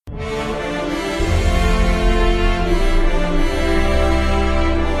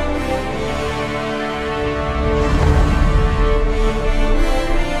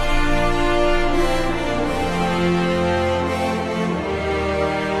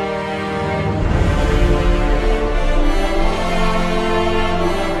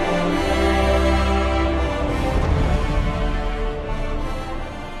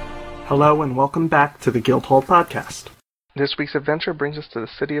Hello and welcome back to the Guildhall Podcast. This week's adventure brings us to the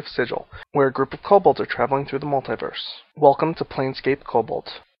city of Sigil, where a group of kobolds are traveling through the multiverse. Welcome to Planescape Kobold.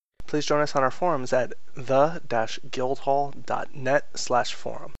 Please join us on our forums at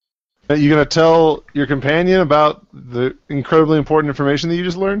the-guildhall.net/forum. You gonna tell your companion about the incredibly important information that you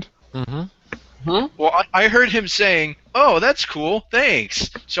just learned? Well, I heard him saying, "Oh, that's cool, thanks."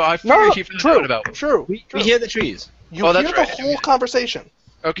 So I figured he found out about it. True. We hear the trees. You hear the whole conversation.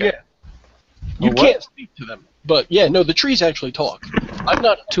 Okay. Yeah. You can't speak to them. But, yeah, no, the trees actually talk. I'm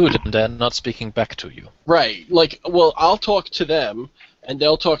not... To them, they're not speaking back to you. Right. Like, well, I'll talk to them, and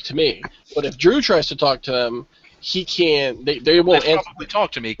they'll talk to me. But if Drew tries to talk to them, he can't... They won't They'll answer. probably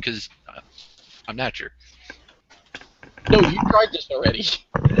talk to me, because I'm not sure. No, you tried this already.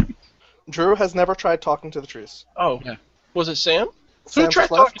 Drew has never tried talking to the trees. Oh. Yeah. Was it Sam? Sam Who tried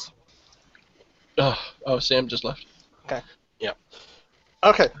just left? talking? Oh, Sam just left. Okay. Yeah.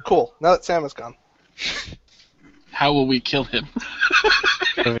 Okay, cool. Now that Sam is gone. How will we kill him?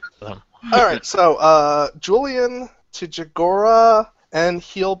 Alright, so, Julian, Tijagora, and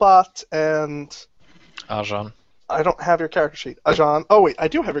Healbot, and... Arjan. I don't have your character sheet. Ajan. Oh, wait, I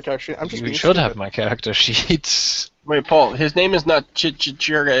do have your character sheet. I'm just You being should stupid. have my character sheet. Wait, Paul, his name is not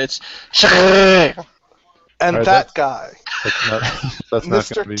Chichirga, it's... And Alright, that guy. That's not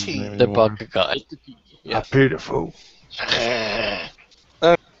Mr. gonna be his T. name The anymore. bug guy. Yeah. Beautiful.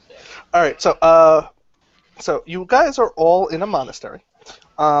 Alright, so you guys are all in a monastery.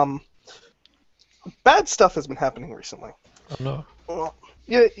 Bad stuff has been happening recently. Oh no. Well,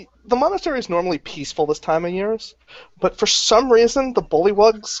 yeah, the monastery is normally peaceful this time of years, but for some reason the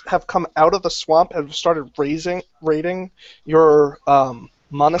bullywugs have come out of the swamp and have started raiding your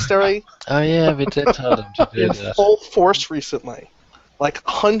monastery Oh yeah, we did tell them to do in that. full force recently. Like,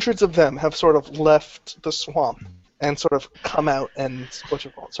 hundreds of them have sort of left the swamp and sort of come out and,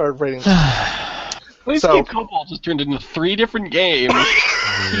 started raiding. Planescape Kobold has turned into 3 different games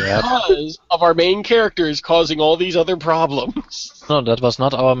Yep. because of our main characters causing all these other problems. No, that was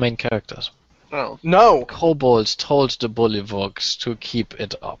not our main characters. Oh. No! Kobolds told the Bullywugs to keep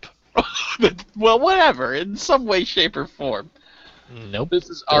it up. Well, whatever, in some way, shape, or form. Nope. This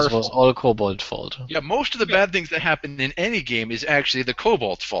is our This was fault. all Kobold fault. Yeah, most of the bad things that happen in any game is actually the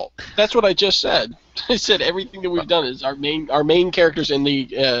Kobold's fault. That's what I just said. I said everything that we've done is our main characters in the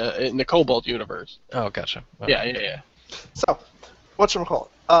Kobold universe. Oh, gotcha. Yeah. So, whatchamacallit?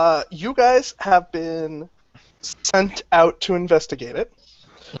 You guys have been sent out to investigate it.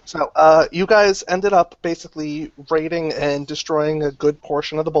 So, you guys ended up basically raiding and destroying a good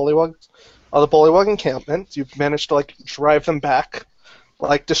portion of the bullywug encampment. You've managed to, drive them back,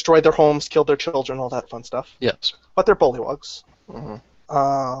 destroy their homes, kill their children, all that fun stuff. Yes. But they're bullywugs.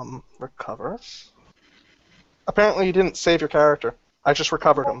 Recover. Apparently you didn't save your character. I just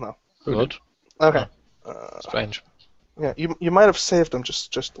recovered him, though. Good. Okay. Strange. Yeah, you might have saved them,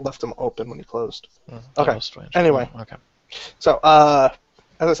 just left them open when you closed. That Okay. was strange. Anyway. Okay. So, as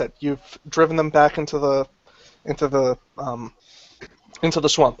I said, you've driven them back into the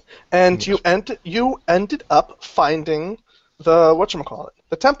swamp, and Yes. you ended up finding the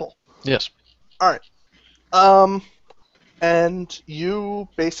temple. Yes. All right. And you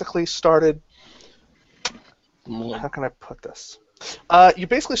basically started. How can I put this? You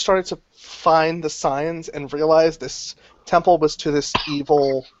basically started to find the signs and realize this temple was to this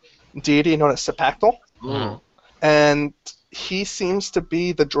evil deity known as Sepactal. Mhm. And he seems to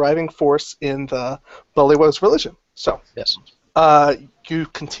be the driving force in the Bullywug's religion. So, Yes. you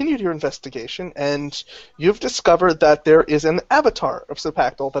continued your investigation, and you've discovered that there is an avatar of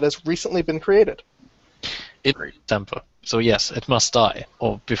Sepactal that has recently been created. Temple. So yes, it must die,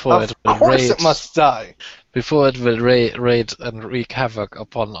 or before it will Of course raid. it must die. Before it will raid and wreak havoc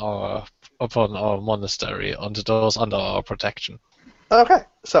upon our monastery and those under our protection. Okay,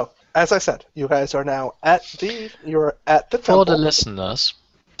 so, as I said, you guys are now at the temple. For the listeners,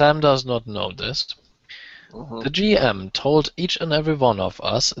 Sam does not know this. The GM told each and every one of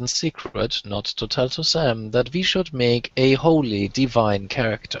us in secret not to tell to Sam that we should make a holy divine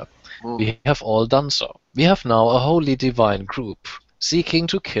character. We have all done so. We have now a holy divine group seeking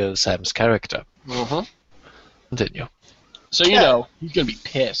to kill Sam's character. Continue. So you know he's gonna be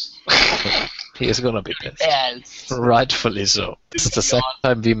pissed. He is gonna be pissed. Yes. Rightfully so. This is the second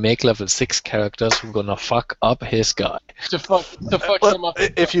time we make level 6 characters who are gonna fuck up his guy. To fuck Well, him up.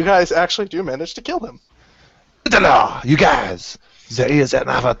 if you guys actually do manage to kill him. You guys, there is an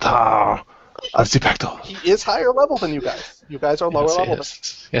avatar of Sepactal. He is higher level than you guys. You guys are lower Yes, he level.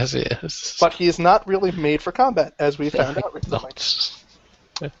 is. Yes, he is. But he is not really made for combat, as we found out recently.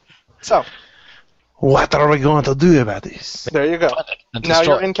 So, What are we going to do about this? there you go. And Now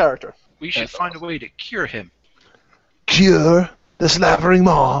destroy. you're in character. We should find a way to cure him. Cure the slavering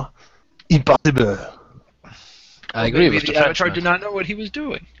maw? Impossible. I agree with the the Avatar Frenchman. did not know what he was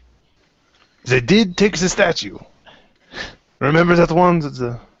doing. They did take the statue. Remember that one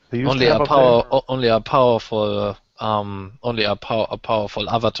that they used Only to have a up there? only a powerful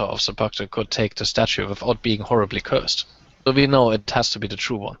avatar of the Pacta could take the statue without being horribly cursed. So we know it has to be the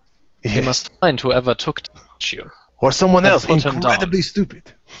true one. Yeah. We must find whoever took the statue. Or someone and else put him down. incredibly stupid.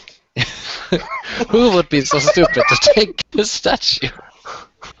 Who would be so stupid to take the statue?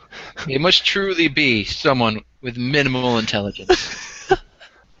 It must truly be someone with minimal intelligence.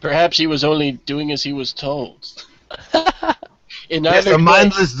 Perhaps he was only doing as he was told. In Yes, either a case,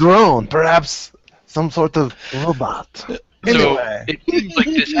 mindless drone. Perhaps some sort of robot. So Anyway. it seems like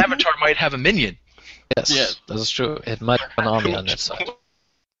this Avatar might have a minion. Yes, Yeah. that is true. It might have an army on its side.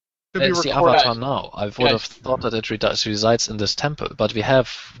 To be It's the recorded. Avatar now. I would have thought that it resides in this temple, but we have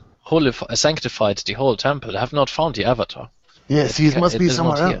sanctified the whole temple. Have not found the Avatar. Yes, he must It be is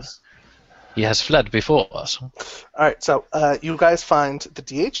not somewhere here. else. He has fled before us. Alright, so you guys find the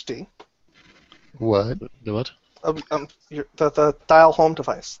DHD, What? The what? the dial home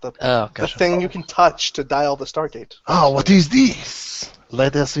device, the Gotcha. thing you can touch to dial the Stargate. Oh, what is this?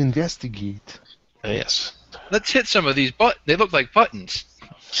 Let us investigate. Yes. Let's hit some of these They look like buttons.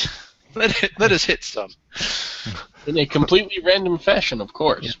 Let us hit some. in a completely random fashion, of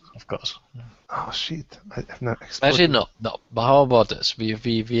course. Yeah, of course. Oh shit! I've not exploded. Actually, no. But how about this? We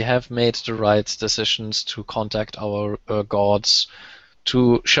have made the right decisions to contact our gods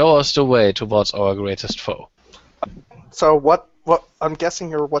to show us the way towards our greatest foe. So what I'm guessing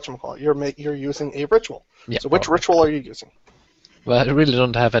you're whatchamacallit, you're using a ritual. Yeah. So which ritual are you using? Well, I really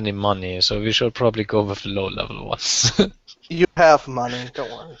don't have any money, so we should probably go with the low-level ones. You have money,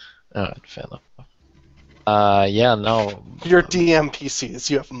 don't worry. Alright, fair enough. Yeah, no. Your DM PCs,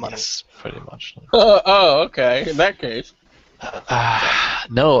 you have money. Yes, pretty much. Oh, okay. In that case.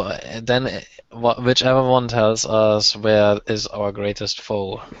 No, then whichever one tells us where is our greatest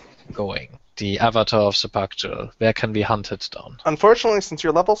foe going. The Avatar of the Pactual. Where can we hunt it down? Unfortunately, since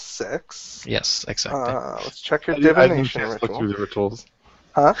you're level 6, Yes, exactly. let's check your I didn't have a divination chance to look through ritual. the rituals.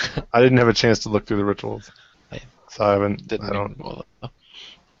 Huh? I didn't have a chance to look through the rituals, I so I haven't. Didn't I don't. even bother.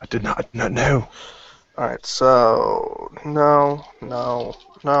 I did not know. Alright, so no.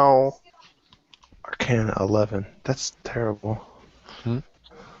 Arcana 11. That's terrible.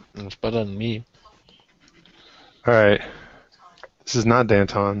 It's better than me. All right. This is not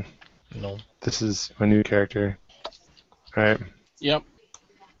Danton. No. This is my new character. All right. Yep.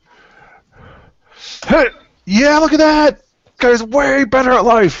 Hey! Yeah, look at that! Guy's way better at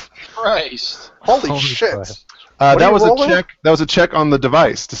life. Christ. Holy shit. Christ. What are That you was rolling? a check. That was a check on the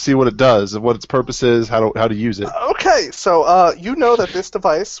device to see what it does, what its purpose is, how to use it. Okay, so you know that this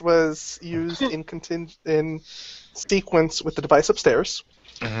device was used in sequence with the device upstairs.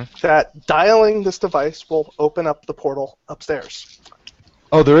 That dialing this device will open up the portal upstairs.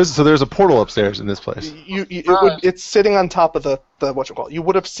 Oh, there's a portal upstairs in this place. It's sitting on top of the whatchamacallit. You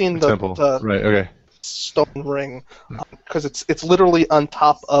would have seen the Temple. Right. Okay. stone ring because it's literally on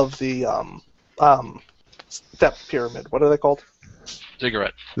top of the step pyramid. What are they called?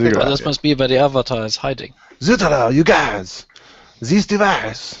 Cigarette. Well, this must be where the Avatar is hiding. Zutala, you guys, this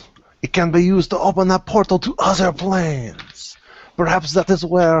device, it can be used to open a portal to other planes. Perhaps that is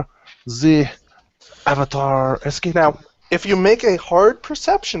where the Avatar escaped. Now, if you make a hard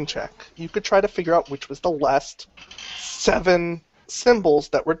perception check, you could try to figure out which was the last 7 symbols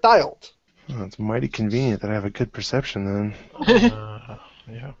that were dialed. Oh, it's mighty convenient that I have a good perception then.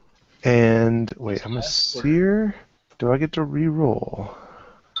 Yeah. And wait, I'm a seer. Do I get to re-roll?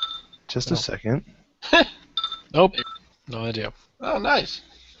 Just a second. Nope. No idea. Oh, nice.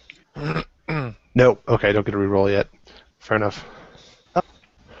 Nope. Okay, I don't get to re-roll yet. Fair enough.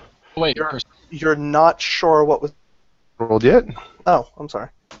 Wait, You're not sure what was. Rolled yet? Oh, I'm sorry.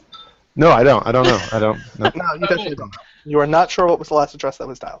 No, I don't. I don't know. I don't. No. No, you definitely don't know. You are not sure what was the last address that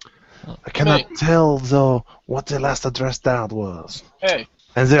was dialed. I cannot tell though what the last address dialed was. hey,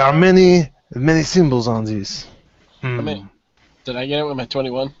 And there are many symbols on this. come in. Did I get it with my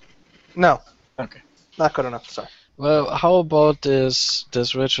 21? No. Okay. Not good enough. Sorry. Well, how about this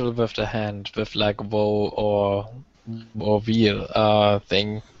ritual with the hand, with like woe or wheel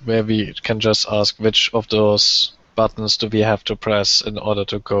thing, where we can just ask which of those buttons do we have to press in order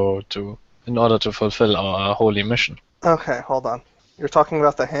to fulfill our holy mission? Okay, hold on. You're talking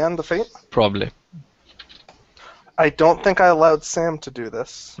about the hand, the fate? Probably. I don't think I allowed Sam to do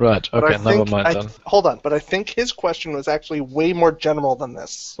this. Right. But Okay. I Never think mind then. Hold on, but I think his question was actually way more general than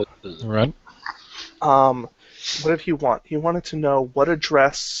this. Right. What did he want? He wanted to know what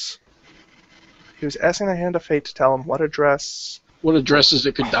address He was asking the Hand of Fate to tell him what address... What addresses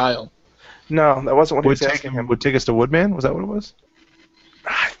it could dial. No, that wasn't what he was asking him. Would take us to Woodman? Was that what it was?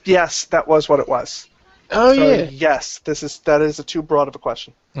 Yes, that was what it was. Oh, so, yeah. Yes, that is too broad of a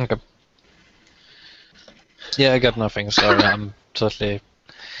question. Okay. Yeah, I got nothing. Sorry, I'm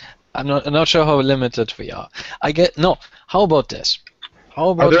not sure how limited we are. How about this?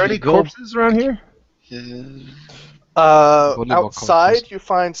 Are there any corpses around here? Outside, you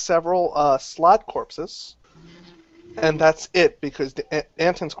find several slot corpses, and that's it because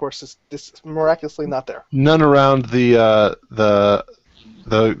Anton's corpse is miraculously not there. None around the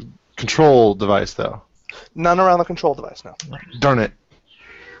control device, though. None around the control device, no. Darn it!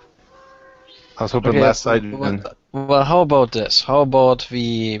 I was hoping last side. Well, how about this? How about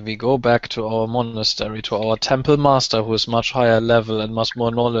we go back to our monastery, to our temple master, who is much higher level and much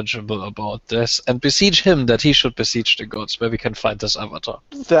more knowledgeable about this, and beseech him that he should beseech the gods, where we can find this avatar.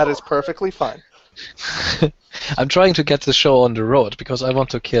 That is perfectly fine. I'm trying to get the show on the road because I want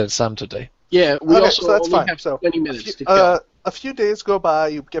to kill Sam today. Yeah, so that's fine. Have so 20 minutes to go. A few days go by.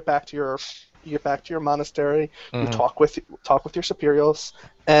 You get back to your monastery. You talk with your superiors,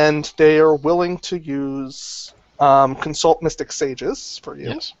 and they are willing to use consult mystic sages for you.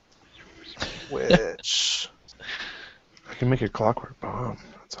 Yes. Which I can make a clockwork bomb.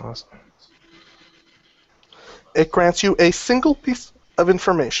 That's awesome. It grants you a single piece of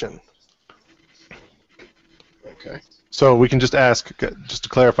information. Okay. So we can just ask, just to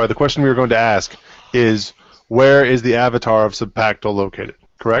clarify, the question we were going to ask is, where is the avatar of Subpactal located?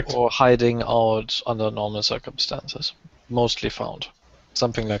 Correct? Or hiding out under normal circumstances. Mostly found.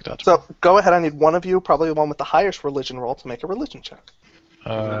 Something like that. So go ahead, I need one of you, probably the one with the highest religion roll, to make a religion check.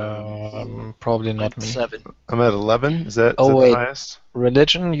 Probably not me. 7. I'm at 11. Is that wait. the highest?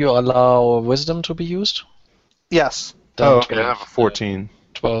 Religion, you allow wisdom to be used? Yes. Then Okay, I have a 14.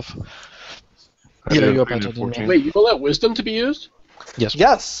 12. I Yeah, have you're a better than me. 14. Wait, you allow wisdom to be used? Yes.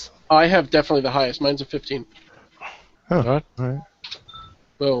 Yes. I have definitely the highest. Mine's a 15. Huh. Alright. Alright.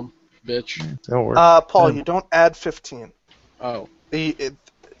 Boom, bitch. That'll work. Paul, you don't add 15. Oh.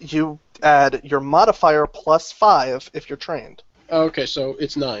 You add your modifier plus 5 if you're trained. Okay, so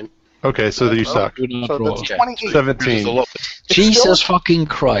it's 9. Okay, so then you suck. Do not So roll. that's 28. 17. Jesus fucking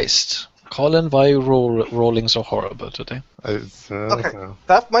Christ. Colin, why are you rolling so horrible today? Okay,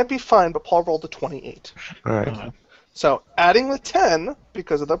 that might be fine, but Paul rolled a 28. Alright. So, adding the 10,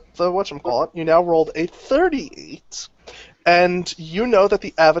 because of the whatchamacallit, you now rolled a 38, and you know that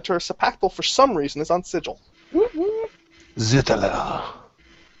the avatar Subpactal, for some reason, is on Sigil. Zitala.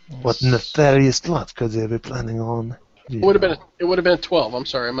 What nefarious plot could they be planning on? It would have been a 12. I'm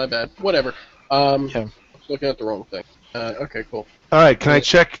sorry, my bad. Whatever. I was looking at the wrong thing. Okay, cool. Alright, can I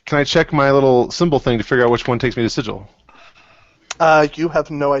check my little symbol thing to figure out which one takes me to Sigil? You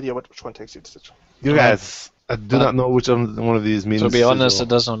have no idea which one takes you to Sigil. You guys, I do not know which one of these means To be honest, Sigil. it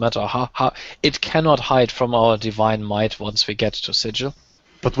doesn't matter. It cannot hide from our divine might once we get to Sigil.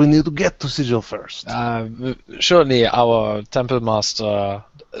 But we need to get to Sigil first. Surely our temple master...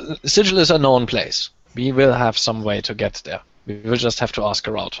 Sigil is a known place. We will have some way to get there. We will just have to ask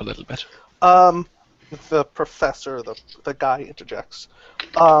around a little bit. The professor, the guy interjects.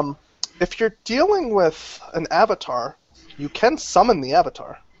 If you're dealing with an avatar, you can summon the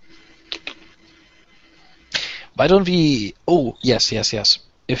avatar. Why don't we... Oh, yes.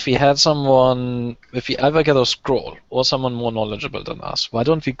 If we ever get a scroll, or someone more knowledgeable than us, why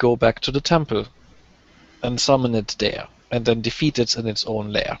don't we go back to the temple and summon it there, and then defeat it in its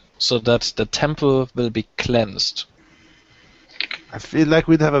own lair, so that the temple will be cleansed? I feel like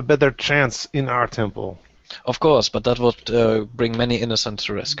we'd have a better chance in our temple. Of course, but that would bring many innocents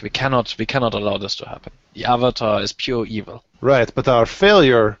to risk. We cannot allow this to happen. The Avatar is pure evil. Right, but our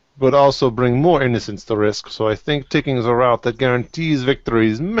failure would also bring more innocents to risk, so I think taking the route that guarantees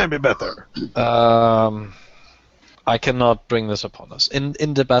victories may be better. I cannot bring this upon us.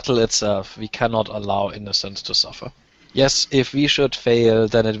 In the battle itself, we cannot allow innocents to suffer. Yes, if we should fail,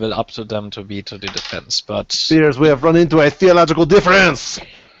 then it will up to them to be to the defense, but... Spears, we have run into a theological difference!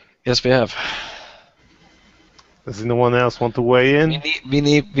 Yes, we have. Does anyone else want to weigh in? We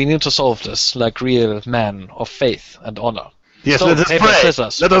need to solve this like real men of faith and honor. Yes, Stone, let us paper, pray!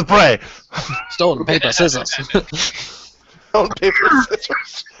 scissors. Let us pray! Stone, paper, scissors. Stone, paper,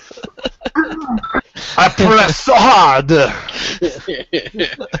 scissors. I press so hard!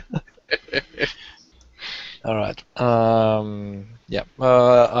 All right. Yeah.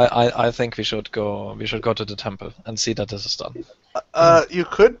 I think we should go. We should go to the temple and see that this is done. You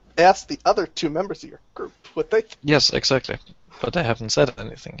could ask the other 2 members of your group what they think. Yes, exactly. But they haven't said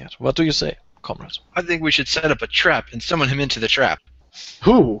anything yet. What do you say, comrade? I think we should set up a trap and summon him into the trap.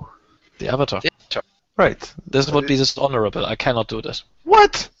 Who? The Avatar. Right. This would be dishonorable. I cannot do this.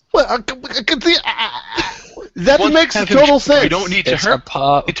 What? Well, that makes total sense. We don't need to It's hurt.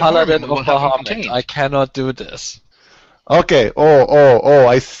 a paladin of Bahamut. I cannot do this. Okay. Oh!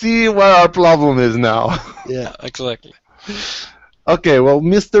 I see where our problem is now. Yeah, exactly. Okay. Well,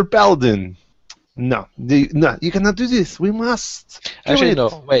 Mr. Paladin. No, you cannot do this. We must. Actually,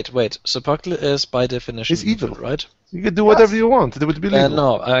 no. Wait. Sepulchre is by definition It's evil, right? You can do whatever you want. It would be legal.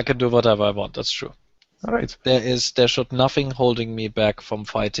 No, I can do whatever I want. That's true. All right. There should nothing holding me back from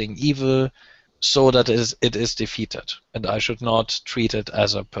fighting evil, so that it is defeated, and I should not treat it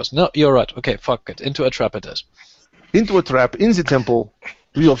as a person. No, you're right. Okay, fuck it. Into a trap it is. Into a trap in the temple.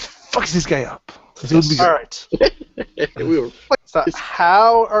 We will fuck this guy up. All right. So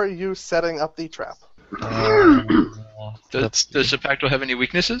how are you setting up the trap? Does the Pacto have any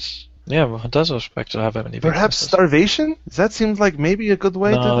weaknesses? Yeah, well, does Spectre have any Perhaps weaknesses? starvation? That seems like maybe a good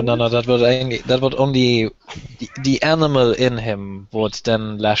way to do it. No, that would only the animal in him would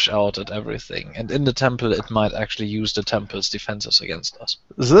then lash out at everything, and in the temple it might actually use the temple's defenses against us.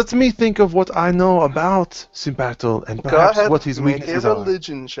 So let me think of what I know about Sympactal and perhaps Go ahead, what his make weaknesses a are.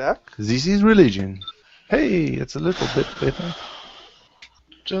 religion check. This is religion. Hey, it's a little bit better.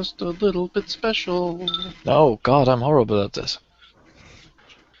 Just a little bit special. Oh God, I'm horrible at this.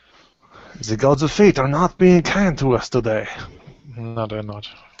 The gods of fate are not being kind to us today. No, they're not.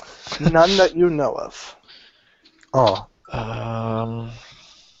 None that you know of. Oh.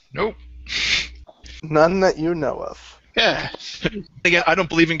 Nope. None that you know of. Yeah. Again, I don't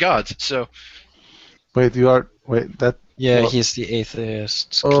believe in gods, so. Wait, that... Yeah, what? he's the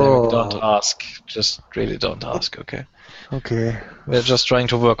atheist. Oh. Cleric. Don't ask. Just really don't ask, okay? Okay. We're just trying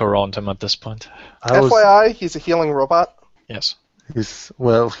to work around him at this point. FYI, he's a healing robot. Yes. His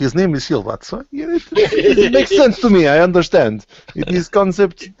name is Hilvat, so yeah, it makes sense to me, I understand. It is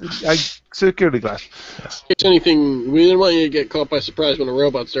concept, I security glass. Yes. If anything, we didn't want you to get caught by surprise when a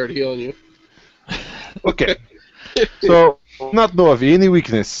robot started healing you. Okay. So, not know of any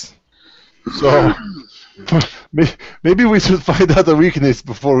weakness. So, maybe we should find out a weakness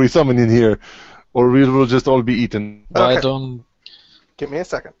before we summon in here, or we will just all be eaten. Why Okay. don't... Give me a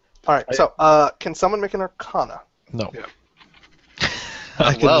second. Alright, so, can someone make an Arcana? No. Yeah.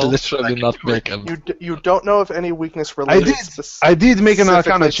 I can literally not make him. You don't know of any weakness I related did make an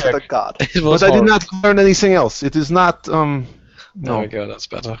Arcana specifically to the check, god. It was but I did horrible. not learn anything else. It is not, There no. we go, that's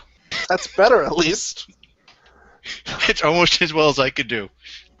better. That's better, at least. It's almost as well as I could do.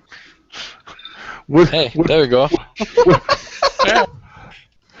 Hey, there we go.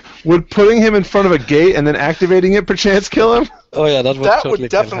 Would putting him in front of a gate and then activating it perchance kill him? Oh yeah, that would That totally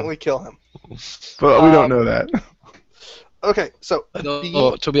would definitely kill him. But we don't know that. Okay, so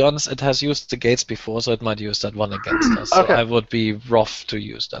kill him. To be honest, it has used the gates before, so it might use that one against us. Okay. So I would be rough to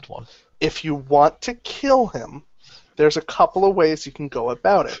use that one. if you want to kill him, there's a couple of ways you can go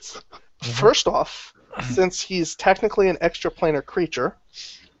about it. First off, since he's technically an extraplanar creature,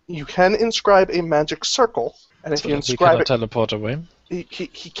 you can inscribe a magic circle, and if So you that he inscribe cannot it, teleport away. he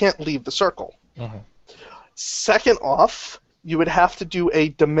can't leave the circle. Mhm. Second off, you would have to do a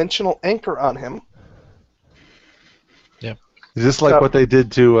dimensional anchor on him. Is this like So- what they did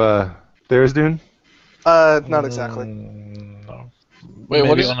to Tharizdun? Not exactly. No. Wait, Maybe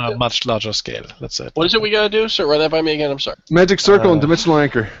what is on a much larger scale, let's say. What is it we gotta do? So run that by me again. I'm sorry. Magic circle and dimensional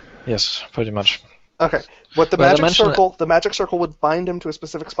anchor. Yes, pretty much. Okay. What the Well, the magic circle would bind him to a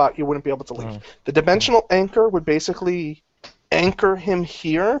specific spot you wouldn't be able to leave. The dimensional anchor would basically anchor him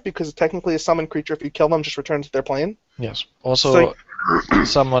here because technically a summoned creature, if you kill them, just returns to their plane. Yes. Also,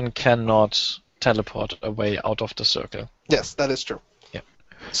 someone cannot teleport away out of the circle. Yes, that is true. Yeah.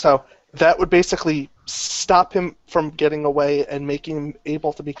 So that would basically stop him from getting away and making him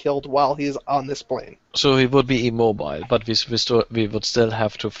able to be killed while he's on this plane. So he would be immobile, but we would still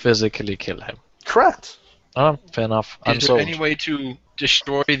have to physically kill him. Correct. Fair enough. I'm Is there sold. any way to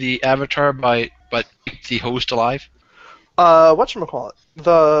destroy the avatar but keep the host alive? Whatchamacallit?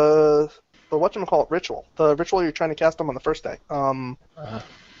 The whatchamacallit ritual. The ritual you're trying to cast him on the first day.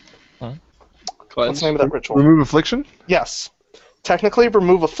 What's the name of that ritual? Remove affliction? Yes. Technically,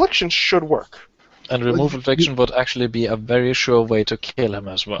 remove affliction should work. And remove infection would actually be a very sure way to kill him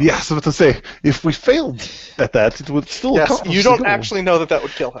as well. Yes, I was to say, if we failed at that, it would still Yes, accomplish you the don't goal. actually know that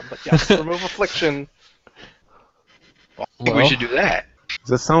would kill him, but yes, remove affliction. I think we should do that.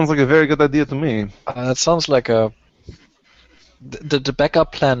 That sounds like a very good idea to me. That sounds like a... The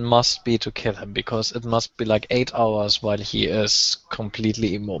backup plan must be to kill him, because it must be like 8 hours while he is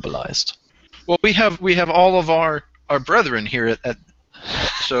completely immobilized. Well, we have all of our brethren here at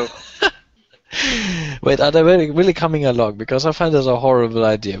so Wait, are they really coming along? Because I find this a horrible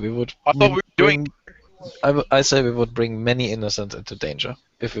idea. I thought we were doing. I say we would bring many innocents into danger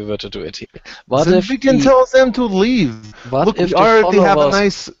if we were to do it here. Then if we can tell them to leave. Look, we already have a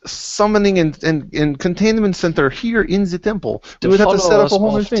nice summoning and containment center here in the temple. We would have to set up a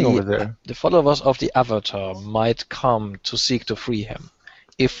whole new thing over there. The followers of the Avatar might come to seek to free him.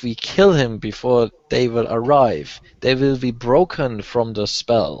 If we kill him before they will arrive, they will be broken from the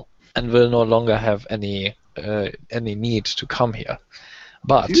spell and will no longer have any need to come here.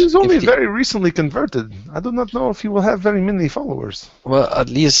 But he was only very recently converted. I do not know if he will have very many followers. Well, at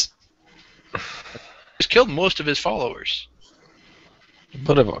least he's killed most of his followers.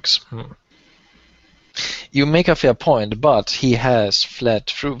 Buddhabox. You make a fair point, but he has fled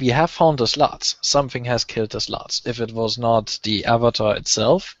through. We have found the slots. Something has killed the slots. If it was not the Avatar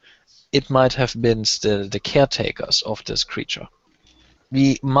itself, it might have been still the caretakers of this creature.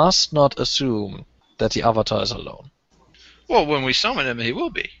 We must not assume that the Avatar is alone. Well, when we summon him, he will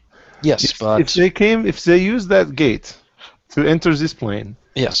be. Yes, but if they use that gate to enter this plane,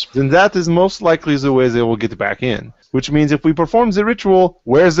 yes, then that is most likely the way they will get back in. Which means if we perform the ritual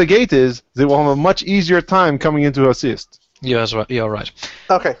where the gate is, they will have a much easier time coming in to assist. You're right.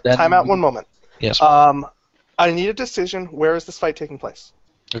 Okay, time out 1 moment. Yes. I need a decision. Where is this fight taking place?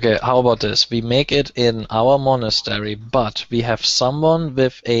 Okay, how about this? We make it in our monastery, but we have someone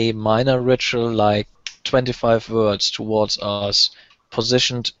with a minor ritual like 25 words towards us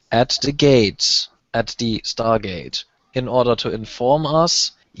positioned at the gates, at the Stargate, in order to inform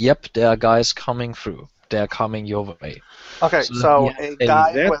us, yep, there are guys coming through. They're coming your way. Okay, so a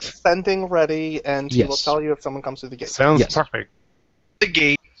guy with sending ready, and he will tell you if someone comes through the gate. Sounds perfect. The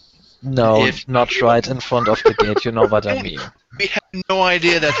gate. No, not right in front of the gate, you know what I mean. We have no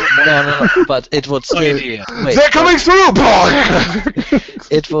idea that. No, but it would still... Wait, they're coming through!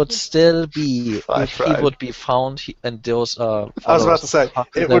 It would still be, if he would be found, and those are... I was about to say,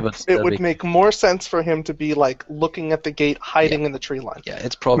 it would make more sense for him to be, like, looking at the gate, hiding in the tree line. Yeah,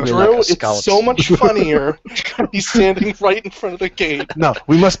 it's probably Drew, like a scout. It's so much funnier he's standing right in front of the gate. No,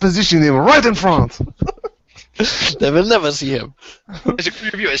 we must position him right in front! They will never see him. As a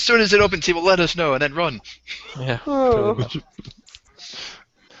clear view, as soon as it opens, he will let us know and then run. Yeah.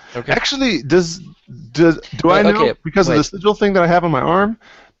 Okay. Actually, do I know, because of the sigil thing that I have on my arm,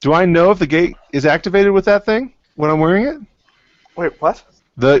 do I know if the gate is activated with that thing when I'm wearing it? Wait, what?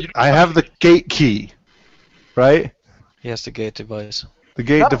 I have the gate key, right? Yes, the gate device. The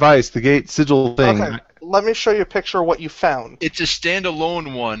gate device, the gate sigil thing. Okay, let me show you a picture of what you found. It's a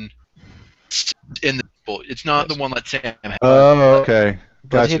standalone one in the... It's not the one that Sam had. Oh, okay.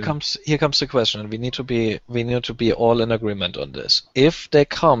 But here comes the question, and we need to be all in agreement on this. If they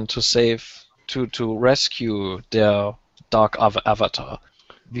come to rescue their dark avatar,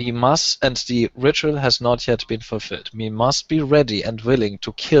 we must, and the ritual has not yet been fulfilled. We must be ready and willing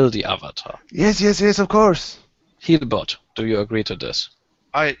to kill the avatar. Yes, of course. Healbot, do you agree to this?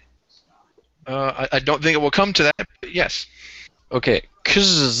 I don't think it will come to that, but yes. Okay.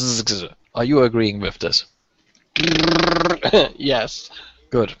 Are you agreeing with this? Yes.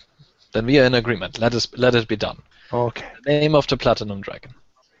 Good. Then we are in agreement. Let it be done. Okay. The name of the Platinum Dragon.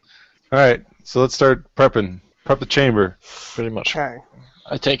 Alright, so let's start prepping. Prep the chamber. Pretty much. Okay.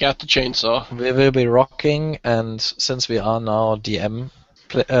 I take out the chainsaw. We will be rocking, and since we are now DM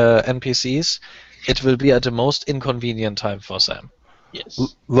NPCs, it will be at the most inconvenient time for Sam. Yes.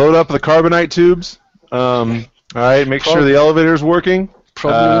 Load up the carbonite tubes. Alright, make sure the elevator's working.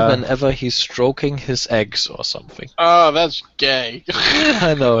 Probably whenever he's stroking his eggs or something. Oh, that's gay.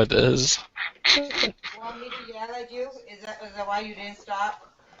 I know it is. Want me to yell at you? Is that why you didn't stop?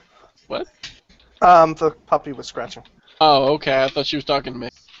 What? The puppy was scratching. Oh, okay. I thought she was talking to me.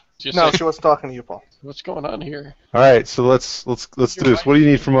 She wasn't talking to you, Paul. What's going on here? Alright, so let's do this. What do you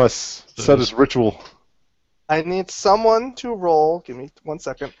need from us? Set this ritual. I need someone to roll. Give me 1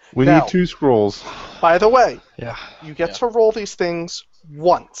 second. We need 2 scrolls. By the way, you get Yeah. to roll these things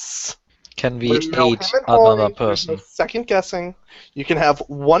once. Can we There's no aid him and another hawing, person? there's no second guessing. You can have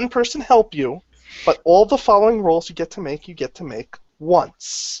one person help you, but all the following rolls you get to make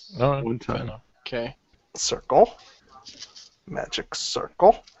once. Alright, One time. fair enough. Okay. Circle. Magic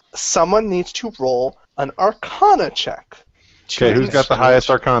circle. Someone needs to roll an Arcana check. Okay, who's got the highest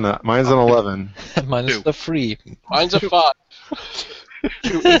Arcana? Mine's an 11. Mine is the 3. Mine's a 5.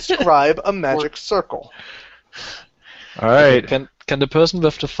 To inscribe a magic circle. Alright. Can the person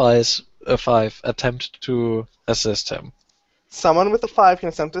with the 5 attempt to assist him? Someone with a 5 can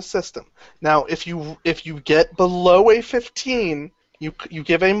attempt to assist him. Now, if you get below a 15, you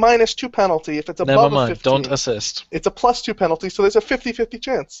give a -2 penalty. If it's above Never a mind, 15, don't assist. it's a +2 penalty, so there's a 50-50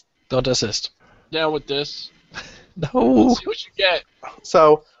 chance. Don't assist. down with this. No. Let's see what you get.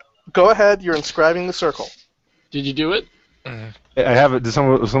 So, go ahead. You're inscribing the circle. Did you do it? I have it. Is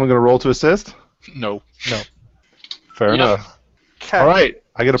someone going to roll to assist? No. Fair enough. Okay. All right.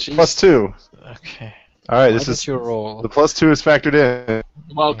 I get a +2. Okay. All right. Why This is did you roll? the +2 is factored in.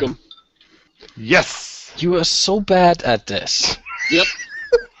 Welcome. Yes. You are so bad at this. Yep.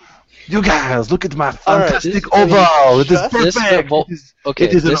 You guys, look at my All right, fantastic this- oval. It is This perfect. will- okay,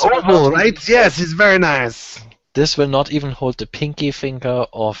 It is an this will oval, not- right? Yes, it's very nice. This will not even hold the pinky finger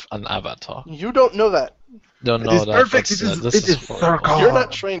of an avatar. You don't know that. Don't It know is that. perfect. But, It is horrible. circle. You're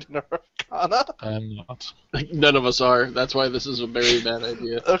not trained in Arcana. I'm not. None of us are. That's why this is a very bad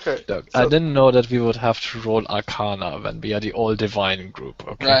idea. Okay. Look, So- I didn't know that we would have to roll Arcana when we are the all-divine group.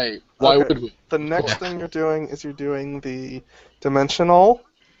 Okay. Right. Why Okay. would we? The next thing you're doing is you're doing the dimensional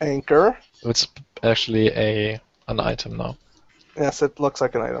anchor. It's actually an item now. Yes, it looks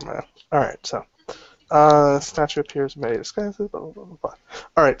like an item now. Alright, so. Statue appears may disguise it, blah, blah, blah, blah.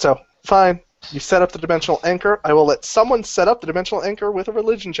 Alright, so, fine. You set up the dimensional anchor. I will let someone set up the dimensional anchor with a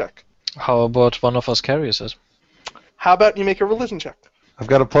religion check. How about one of us carries it? How about you make a religion check? I've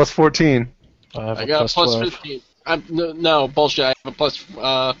got a +14. I have I a got a plus 12. +15. No, bullshit. I have a plus.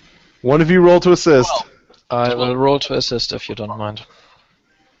 One of you roll to assist. 12. I will roll to assist if you don't mind.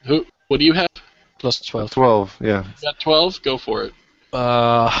 What do you have? Plus 12. 12, yeah. You got 12? Go for it.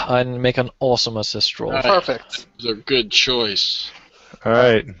 I make an awesome assist roll. Alright. Perfect. It was a good choice. All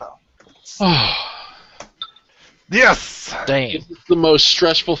right. Yes. Damn. This is the most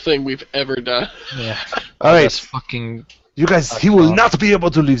stressful thing we've ever done. Yeah. All right. That's fucking. You guys, he will not be able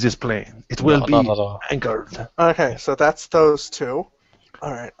to leave this plane. It will No, be not at all. anchored. Okay, so that's those two.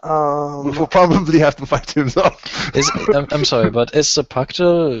 Alright, We will probably have to fight him though. I'm sorry, but is the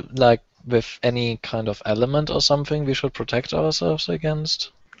Pacto like with any kind of element or something we should protect ourselves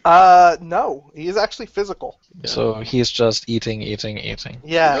against? no. He is actually physical. So he's just eating.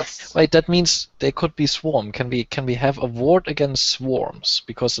 Yes. Wait, that means they could be swarm. Can we have a ward against swarms?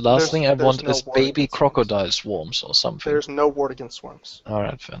 Because the last thing I There's want no is ward baby against crocodile swarms or something. There's no ward against swarms.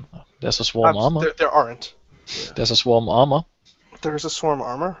 Alright, fair enough. There's a swarm armor. There aren't. There's a swarm armor. There's a swarm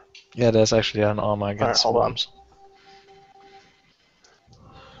armor. Yeah, there's actually an armor against Alright, hold on. swarms.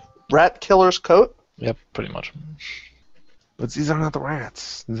 Rat killer's coat. Yep, pretty much. But these are not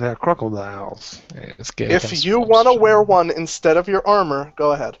rats. These are crocodiles. It's good If against you swarms. want to wear one instead of your armor,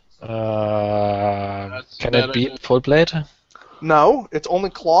 go ahead. That's Can bad it be idea. full plate? No, it's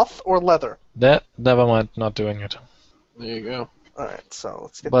only cloth or leather. Never mind, not doing it. There you go. Alright, so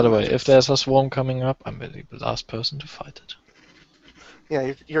let's get By the way, magics. if there's a swarm coming up, I'm really the last person to fight it.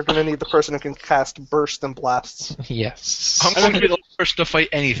 Yeah, you're going to need the person who can cast burst and blasts. Yes. I'm going to be the first to fight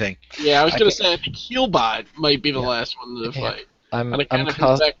anything. Yeah, I was I gonna can- say I think Healbot might be the Yeah. last one to Yeah. fight. I'm On account of his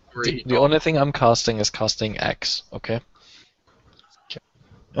cast. backstory. The only thing I'm casting is casting X. Okay.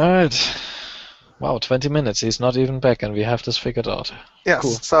 All right. Wow, 20 minutes. He's not even back, and we have this figured out. Yes,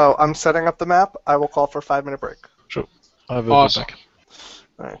 Cool. so I'm setting up the map. I will call for a 5-minute break. I will Awesome. be back.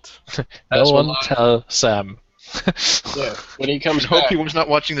 Alright. No That's one what I- tell Sam. Yeah, when he I comes hope back. he was not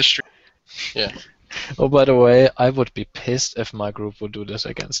watching the stream. Oh, by the way, I would be pissed if my group would do this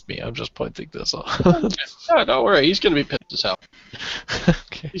against me. I'm just pointing this out. No, don't worry. He's gonna be pissed as hell.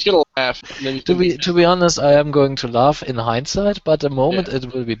 Okay. He's gonna laugh. And then he's To gonna be honest, I am going to laugh in hindsight, but the moment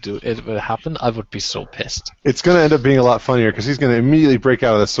it will happen, I would be so pissed. It's going to end up being a lot funnier because he's going to immediately break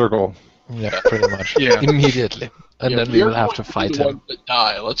out of the circle. Yeah, pretty much. Yeah. Immediately. And Yeah, then we you're will have to going fight be the him. ones that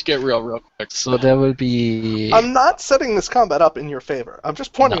die. Let's get real quick. So there will be I'm not setting this combat up in your favor. I'm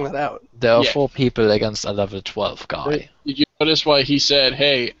just pointing that out. there are Yeah. 4 people against a level 12 guy. Did you notice why he said,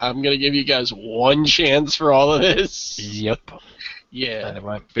 "Hey, I'm gonna give you guys one chance for all of this"? Yep. Yeah.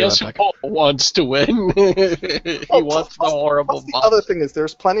 Anyway, be Guess right who back. Paul wants to win? He wants the horrible The boss. other thing is,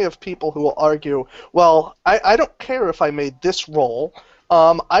 there's plenty of people who will argue, well, I don't care if I made this roll.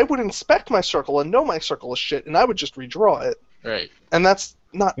 I would inspect my circle and know my circle is shit, and I would just redraw it. Right. And that's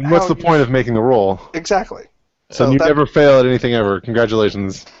not And what's how the point of making the roll? Exactly. So you that- never fail at anything ever.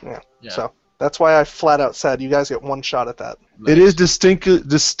 Congratulations. Yeah. So that's why I flat out said you guys get one shot at that. It is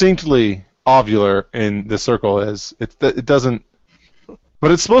distinctly ovular in the circle. It doesn't, but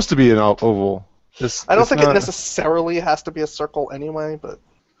it's supposed to be an oval. I don't think it necessarily has to be a circle anyway, but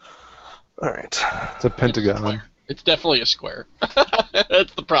alright. It's a pentagon. It's definitely a square.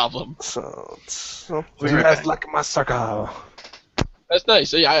 That's the problem. So You guys like my circle? That's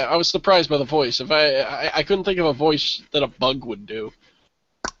nice. Yeah, I was surprised by the voice. If I couldn't think of a voice that a bug would do.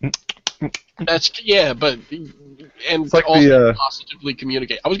 That's but and like also the, positively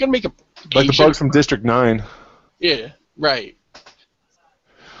communicate. I was gonna make a Like the Asian- bugs from District 9. Yeah, right.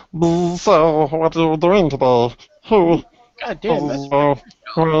 So, what are you doing today? Who? God damn, that's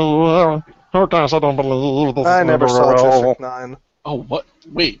Oh gosh, I don't believe this. I never saw District 9. Oh, what?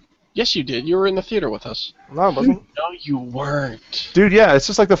 Wait. Yes, you did. You were in the theater with us. No, I wasn't. No, you weren't. Dude, yeah, it's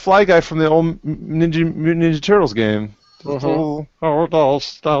just like the Fly Guy from the old Mutant Ninja Turtles game. Mhm. Oh,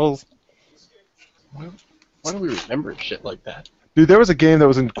 dolls. Why do we remember shit like that? Dude, there was a game that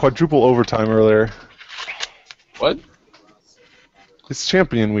was in quadruple overtime earlier. What? It's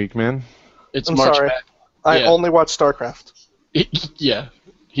Champion Week, man. It's I'm March sorry. Madness. I Yeah. only watch StarCraft. Yeah.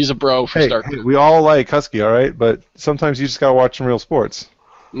 He's a bro for Hey, Starcraft. we all like Husky, all right? But sometimes you just gotta watch some real sports.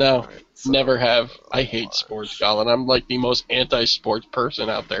 No, never have. I hate sports, Colin. I'm like the most anti-sports person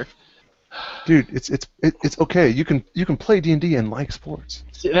out there. Dude, it's okay. You can play D&D and like sports.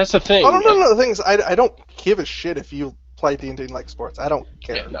 See, that's the thing. Oh, no. The thing is, I don't give a shit if you play D&D and like sports. I don't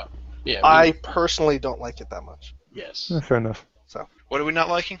care. Yeah, no. Yeah, I personally don't like it that much. yes. Fair enough. What are we not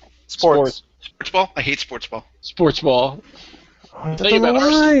liking? Sports. Sports ball? I hate sports ball. Sports ball. Oh, Think about our-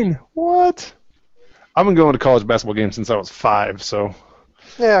 line. What? I've been going to college basketball games since I was 5, so.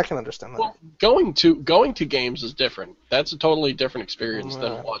 Yeah, I can understand that. Well, going to games is different. That's a totally different experience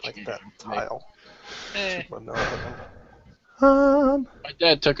than watching like that a game. tile. Eh. But no, My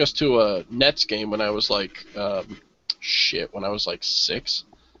dad took us to a Nets game when I was like, when I was like 6.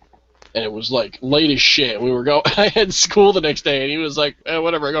 And it was like late as shit. We were I had school the next day, and he was like,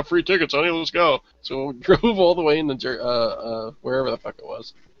 whatever, I got free tickets, honey, let's go. So we drove all the way in the wherever the fuck it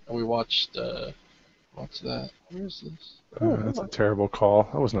was, and we watched. What's that? Where's this? That's a terrible call.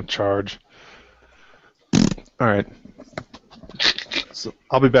 That wasn't a charge. All right. So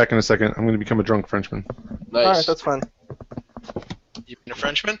I'll be back in a second. I'm going to become a drunk Frenchman. Nice. Alright, that's fine. You been a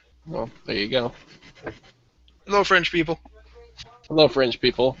Frenchman? Well, there you go. Hello, French people. Hello, French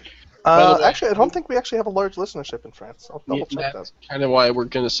people. By the way- Actually, I don't think we actually have a large listenership in France. I'll double check that. That's kind of why we're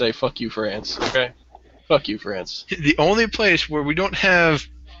gonna say fuck you, France. Okay. Fuck you, France. The only place where we don't have,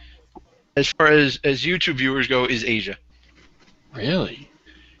 as far as YouTube viewers go, is Asia. Really?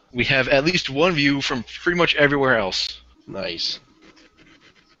 We have at least one view from pretty much everywhere else. Nice.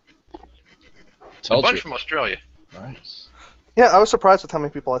 A Told bunch you. from Australia. Nice. Yeah, I was surprised with how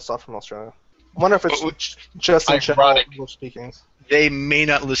many people I saw from Australia. I wonder if it's just in general Ironic. English speaking. They may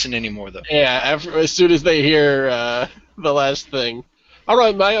not listen anymore, though. Yeah. As soon as they hear the last thing. All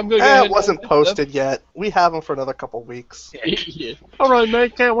right, mate. I'm gonna go ahead. It wasn't posted yet. We have them for another couple weeks. Yeah. All right,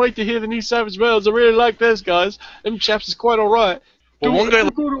 mate. Can't wait to hear the new Savage Bells. I really like those guys. Them chaps is quite all right. Well, one guy,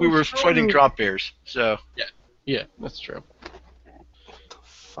 Go to we were Australia. fighting drop bears, so... Yeah, that's true.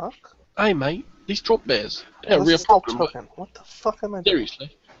 Fuck? Hey, mate. These drop bears. They're a This real is all problem. mate. token. What the fuck am I doing?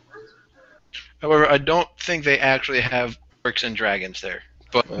 Seriously. However, I don't think they actually have orcs and dragons there.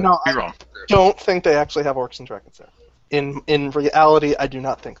 But No, you're wrong. Don't think they actually have orcs and dragons there. In reality, I do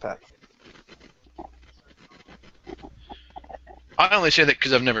not think that. I only say that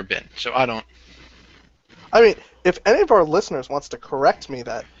because I've never been, so I don't... I mean, if any of our listeners wants to correct me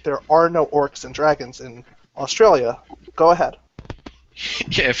that there are no orcs and dragons in Australia, go ahead.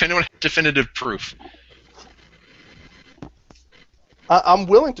 Yeah, if anyone has definitive proof. I'm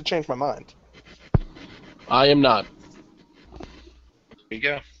willing to change my mind. I am not. There you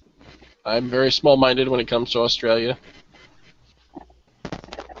go. I'm very small-minded when it comes to Australia.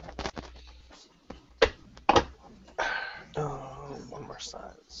 One more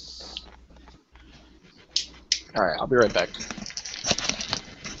size. All right, I'll be right back.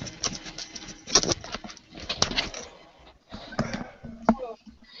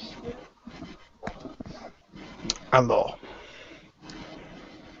 Hello.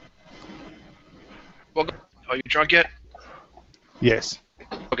 Welcome. Are you drunk yet? Yes.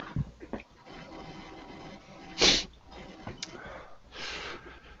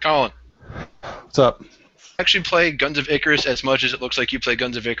 Colin, What's up? actually play Guns of Icarus as much as it looks like you play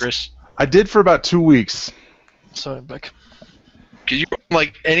Guns of Icarus? I did for about 2 weeks. Sorry, I'm back. Because you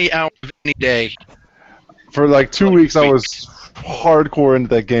like any hour of any day. For like 2 weeks, I was hardcore into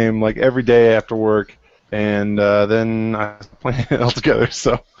that game, like every day after work, and then I was playing it altogether.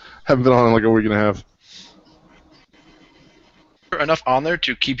 So haven't been on in like a week and a half. Enough on there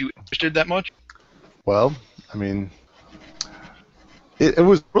to keep you interested that much? Well, I mean, it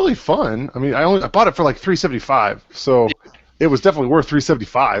was really fun. I mean, I bought it for like $375, so it was definitely worth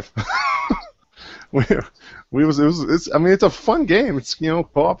 $375. I mean, it's a fun game. It's, you know,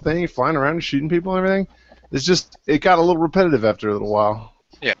 co-op thing, flying around and shooting people and everything. It's just, it got a little repetitive after a little while.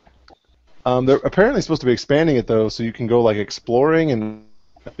 Yeah. They're apparently supposed to be expanding it though, so you can go like exploring and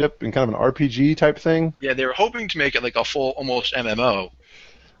kind of an RPG type thing. Yeah, they were hoping to make it like a full, almost MMO.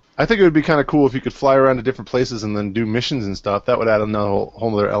 I think it would be kind of cool if you could fly around to different places and then do missions and stuff. That would add another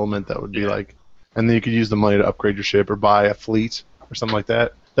whole other element that would be like, and then you could use the money to upgrade your ship or buy a fleet or something like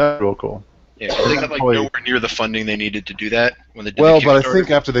that. That'd be real cool. Yeah, they got like nowhere near the funding they needed to do that when they did Well, the but I Kickstarter. think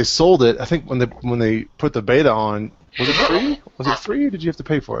after they sold it, I think when they put the beta on, was it free? Was it free or did you have to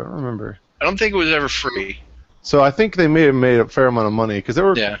pay for it? I don't remember. I don't think it was ever free. So I think they may have made a fair amount of money because there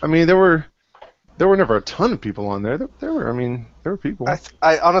were. Yeah. I mean, there were never a ton of people on there. There were people.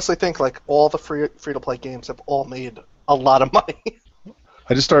 I honestly think like all the free to play games have all made a lot of money.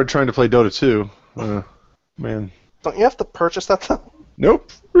 I just started trying to play Dota 2. Man. Don't you have to purchase that though?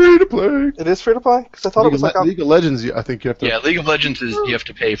 Nope. Free to play. It is free to play? Because I thought it was like League of Legends. I think you have to. Yeah, League of Legends is you have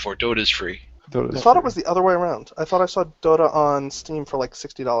to pay for. Dota's free. I thought it was the other way around. I thought I saw Dota on Steam for like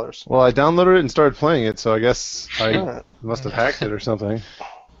 $60. Well, I downloaded it and started playing it, so I guess I Alright. must have hacked it or something.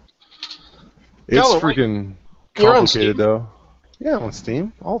 It's No, freaking you're on complicated, though. Yeah, I'm on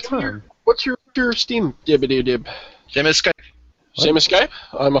Steam all the time. What's your Steam dib? Same as Skype. Same as Skype?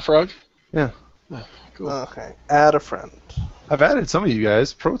 I'm a frog? Yeah. Cool. Okay, add a friend. I've added some of you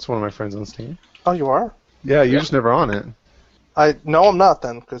guys. Prote's one of my friends on Steam. Oh, you are? Yeah, you're just never on it. No, I'm not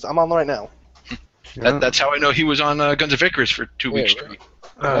then, because I'm on right now. Yeah. That's how I know he was on Guns of Icarus for 2 weeks straight.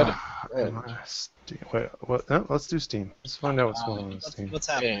 Steam. Wait, what? No, let's do Steam. Let's find out what's going on with Steam. What's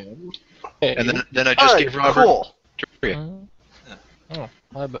happening? And then I just gave Robert cool. trivia. Hi,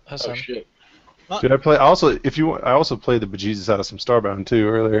 Sam. Oh shit. Did I play? I also played the bejesus out of some Starbound too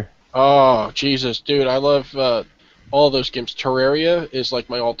earlier. Oh Jesus, dude! I love all those games. Terraria is like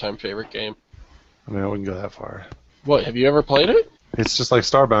my all-time favorite game. I mean, I wouldn't go that far. What? Have you ever played it? It's just like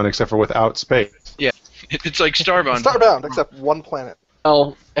Starbound, except for without space. It's like Starbound. Starbound, except one planet.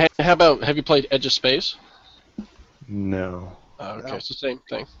 Oh, how about have you played Edge of Space? No. Oh, okay, No. it's the same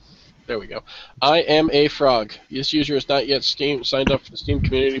thing. There we go. I am a frog. This user is not yet signed up for the Steam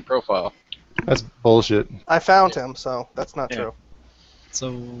community profile. That's bullshit. I found him, so that's not Yeah. true.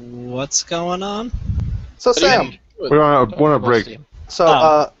 So what's going on? So What do you Sam, mean? We're on a break.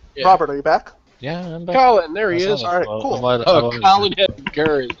 so Yeah. Robert, are you back? Yeah, I'm back. Colin, there he I is. saw Alright, that. cool. Oh, Colin had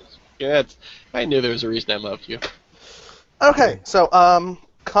girls. Yeah, I knew there was a reason I loved you. Okay, so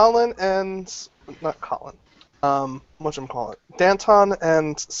Colin and not Colin, whatchamacallit, Danton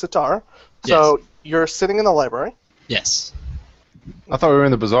and Sitar. So you're sitting in the library. Yes. I thought we were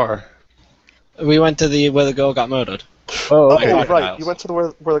in the bazaar. We went to where the girl got murdered. Oh, Oh, okay. right, Crocodiles. you went to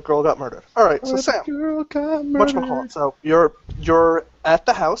where the girl got murdered. All right, so Sam, Girl got murdered. whatchamacallit. So you're at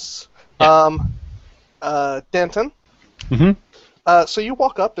the house. Danton. Mhm. So you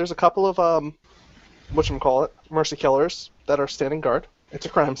walk up. There's a couple of whatchamacallit, mercy killers that are standing guard. It's a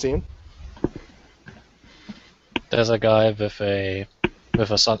crime scene. There's a guy with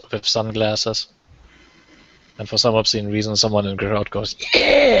sunglasses, and for some obscene reason, someone in the crowd goes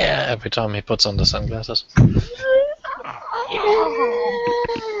 "Yeah" every time he puts on the sunglasses.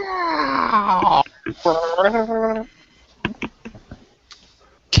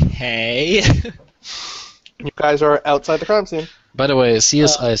 Okay. You guys are outside the crime scene. By the way,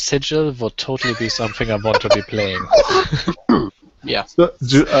 CSI Sigil would totally be something I want to be playing. Yeah.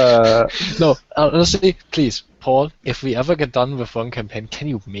 No, honestly, please, Paul, if we ever get done with one campaign, can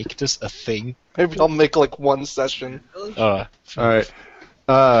you make this a thing? Maybe I'll make like one session. All right.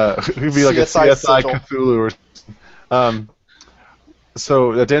 It could be like a CSI CSI Sigil. Cthulhu or something.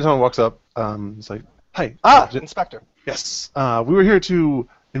 So Danton walks up. He's like, "Hi, Inspector. yes. We were here to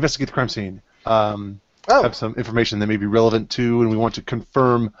investigate the crime scene. Have some information that may be relevant to, and we want to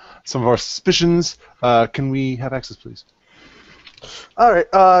confirm some of our suspicions. Can we have access, please?" All right.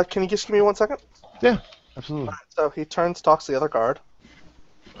 Can you just give me 1 second? Yeah, absolutely. So he turns, talks to the other guard.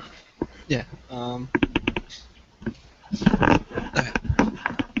 Yeah.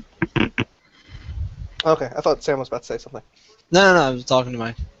 Okay, I thought Sam was about to say something. No, I was talking to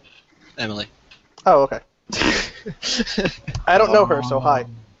my Emily. Oh, okay. I don't know her, so hi.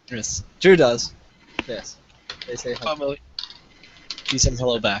 Yes. Drew does. Yes. They say hi. Emily. She said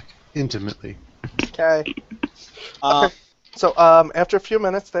hello back. Intimately. Okay. Okay. So after a few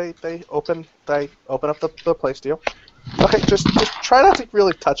minutes, they open up the place deal. Okay, just try not to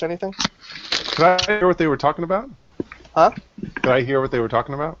really touch anything. Could I hear what they were talking about? Huh? Could I hear what they were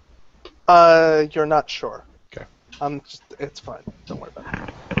talking about? You're not sure. Okay. It's fine. Don't worry about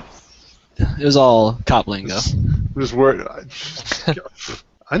it. It was all cop lingo. This word.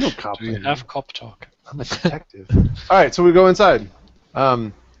 I know cop. Do you have cop talk? I'm a detective. All right, so we go inside,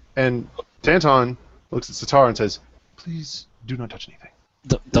 and Danton looks at Sitar and says, "Please do not touch anything.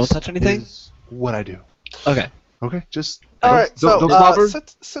 Don't touch anything? This is what I do. Okay. Okay, just All right. don't So slobber.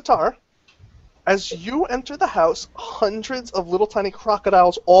 Sitar, As you enter the house, hundreds of little tiny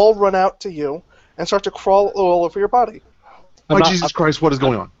crocodiles all run out to you and start to crawl all over your body. Jesus Christ, what is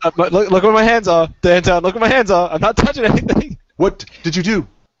going on? Look where my hands are. Danton, look where my hands are. I'm not touching anything. What did you do?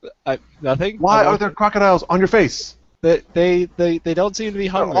 Nothing. Why are there crocodiles on your face? They don't seem to be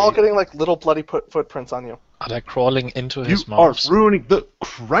hungry. They're all getting like little bloody footprints on you. Are they crawling into his You mouth? are ruining the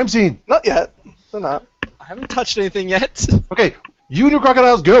crime scene. Not yet. They're not. I haven't touched anything yet. Okay, you and your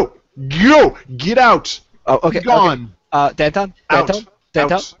crocodiles, go! Go! Get out! Oh, okay. Be gone! Danton? Out.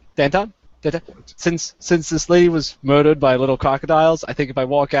 Danton? Since this lady was murdered by little crocodiles, I think if I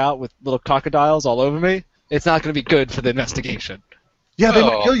walk out with little crocodiles all over me, it's not going to be good for the investigation. Yeah, they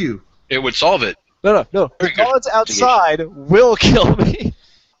might kill you. It would solve it. No. The guards outside will kill me.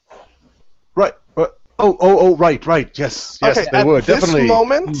 Right. Right. Yes, Okay, they would, definitely. At this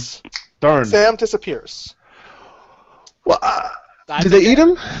moment, Darn. Sam disappears. Well, did they eat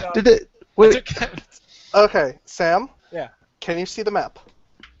him? Did they? Wait. Okay, Sam? Yeah. Can you see the map?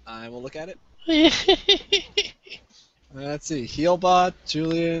 I will look at it. Let's see. Healbot,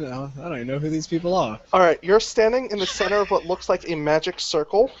 Julian. I don't even know who these people are. Alright, you're standing in the center of what looks like a magic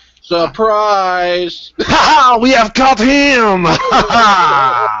circle. Surprise! Ha! We have caught him!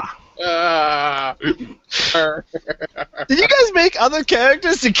 Did you guys make other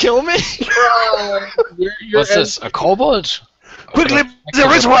characters to kill me? What's this? A kobold? Quickly, the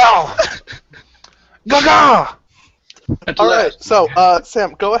ritual! Gaga! Alright, so,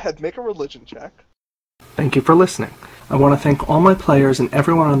 Sam, go ahead, make a religion check. Thank you for listening. I want to thank all my players and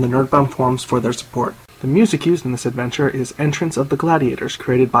everyone on the Nerdbound forums for their support. The music used in this adventure is Entrance of the Gladiators,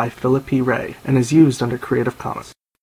 created by Philip P. Ray, and is used under Creative Commons.